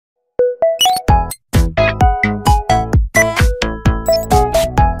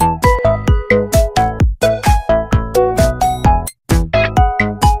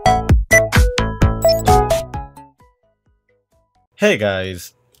Hey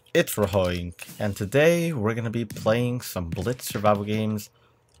guys, it's Rahoink, and today we're gonna be playing some Blitz survival games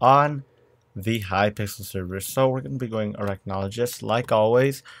on the Hypixel server. So we're gonna be going Arachnologist like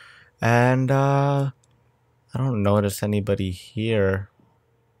always, and I don't notice anybody here.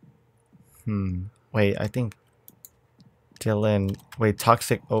 Wait, I think Dylan. Wait,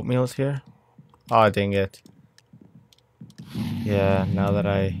 Toxic Oatmeal's here? Oh, dang it. Yeah, now that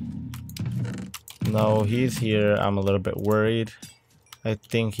I know he's here, I'm a little bit worried. I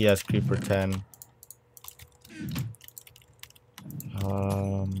think he has Creeper 10.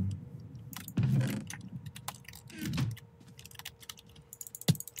 All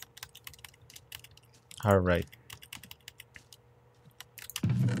right.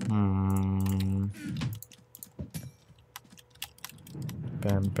 Bam,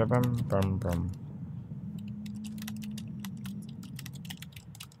 bam, bam, bam, bam.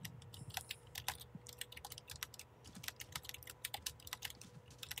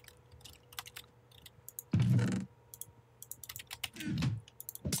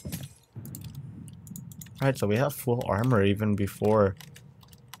 Alright, so we have full armor even before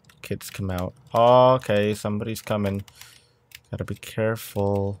kids come out. Oh, okay, somebody's coming. Gotta be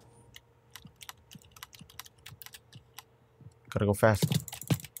careful. Gotta go fast.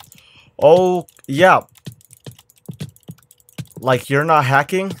 Oh, yeah. Like, you're not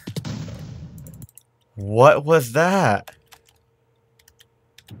hacking? What was that?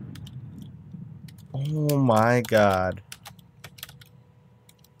 Oh my god.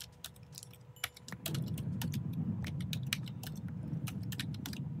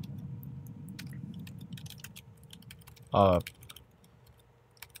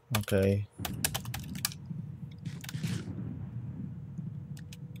 Okay.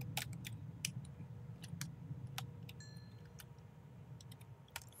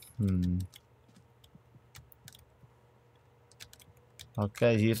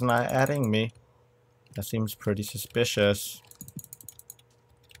 Okay, he's not adding me. That seems pretty suspicious.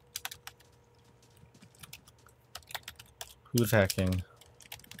 Who's hacking?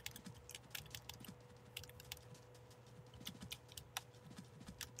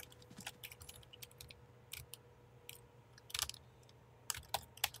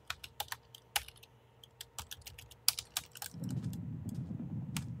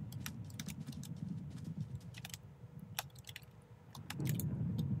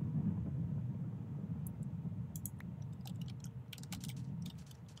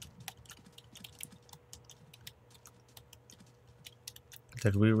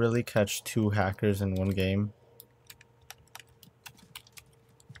 Did we really catch 2 hackers in one game?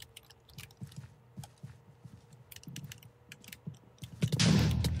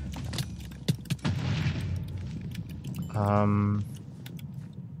 All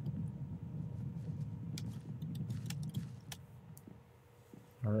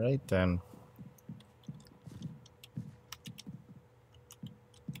right then.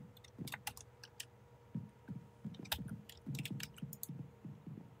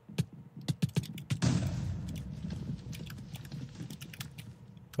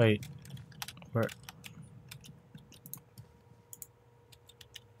 Wait, where?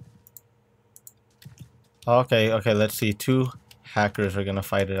 Okay, okay, let's see. 2 hackers are gonna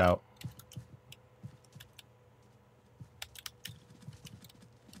fight it out.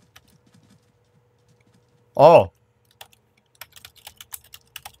 Oh!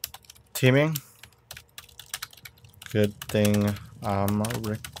 Teaming? Good thing I'm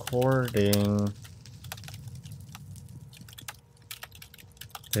recording.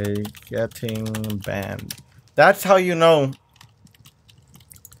 They're getting banned. That's how you know.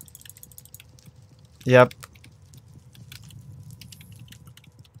 Yep.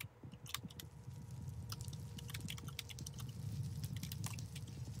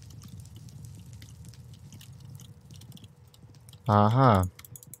 Uh-huh.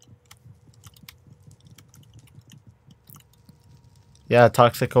 Yeah,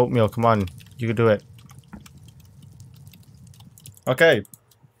 Toxic Oatmeal, come on. You can do it. Okay.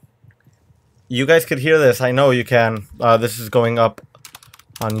 You guys could hear this. I know you can. This is going up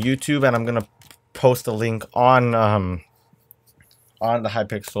on YouTube, and I'm gonna post a link on the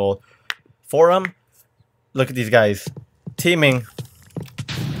Hypixel forum. Look at these guys teaming,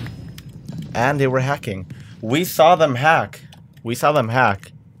 and they were hacking. We saw them hack. We saw them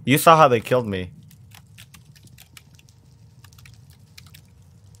hack. You saw how they killed me.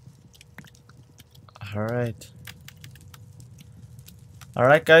 All right.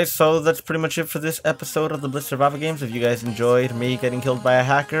 Alright guys, so that's pretty much it for this episode of the Blitz Survival Games. If you guys enjoyed me getting killed by a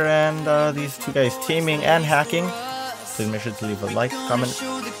hacker and these 2 guys teaming and hacking, please make sure to leave a like, comment,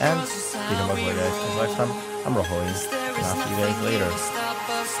 and leave a guys. Until next time. I'm Rahoy, and I'll see you guys later.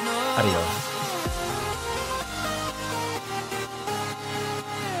 Adios.